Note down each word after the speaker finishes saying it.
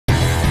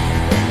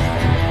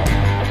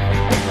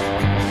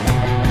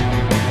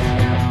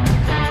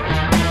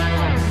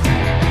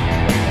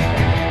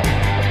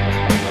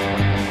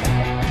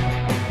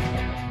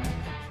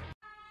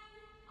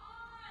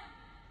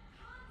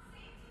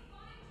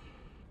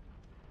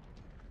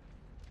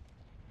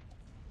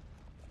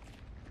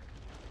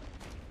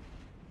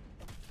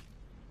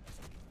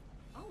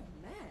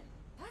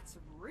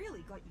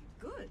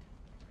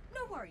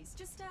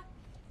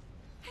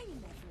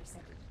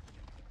second.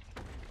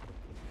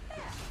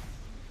 There!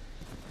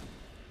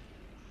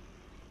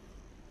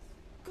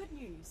 Good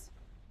news.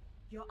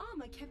 Your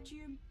armor kept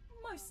you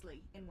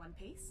mostly in one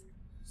piece.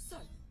 So,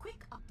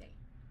 quick update.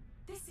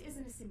 This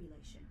isn't a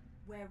simulation.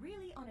 We're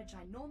really on a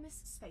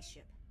ginormous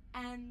spaceship.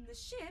 And the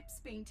ship's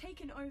being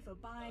taken over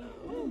by...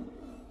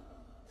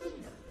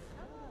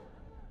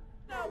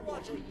 Now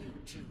what are you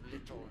two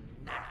little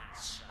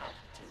gnats up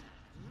to?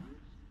 Hmm?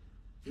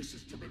 This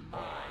is to be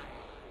mine.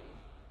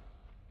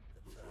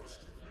 The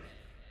first of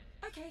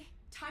many. Okay,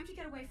 time to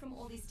get away from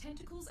all these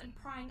tentacles and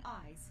prying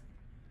eyes.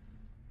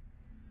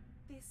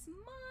 This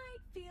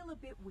might feel a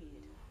bit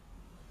weird.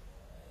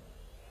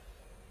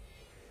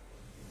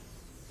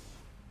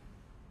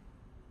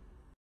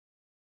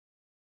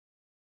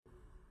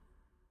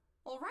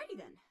 Alrighty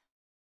then.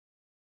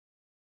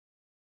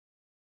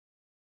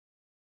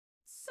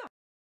 So,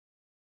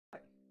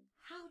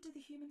 how do the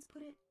humans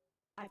put it?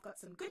 I've got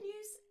some good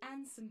news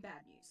and some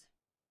bad news.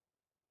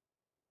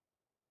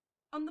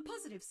 On the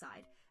positive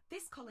side,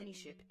 this colony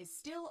ship is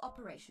still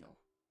operational.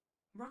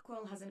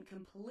 Rockwell hasn't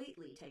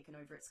completely taken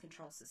over its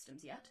control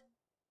systems yet.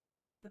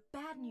 The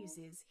bad news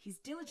is he's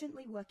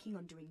diligently working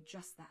on doing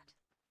just that.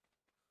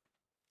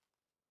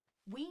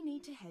 We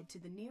need to head to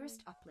the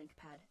nearest uplink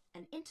pad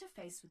and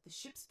interface with the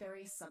ship's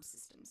various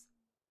subsystems.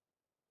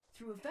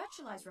 Through a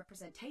virtualized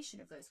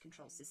representation of those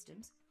control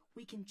systems,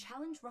 we can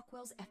challenge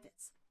Rockwell's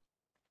efforts.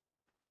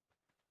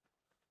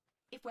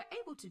 If we're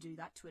able to do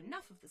that to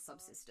enough of the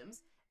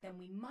subsystems, then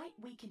we might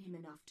weaken him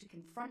enough to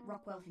confront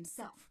Rockwell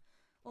himself,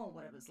 or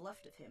whatever's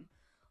left of him,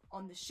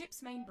 on the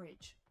ship's main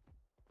bridge.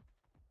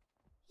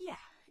 Yeah.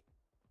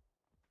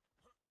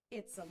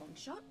 It's a long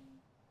shot,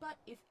 but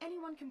if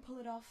anyone can pull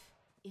it off,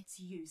 it's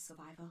you,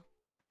 Survivor.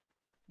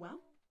 Well,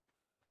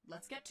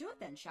 let's get to it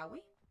then, shall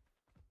we?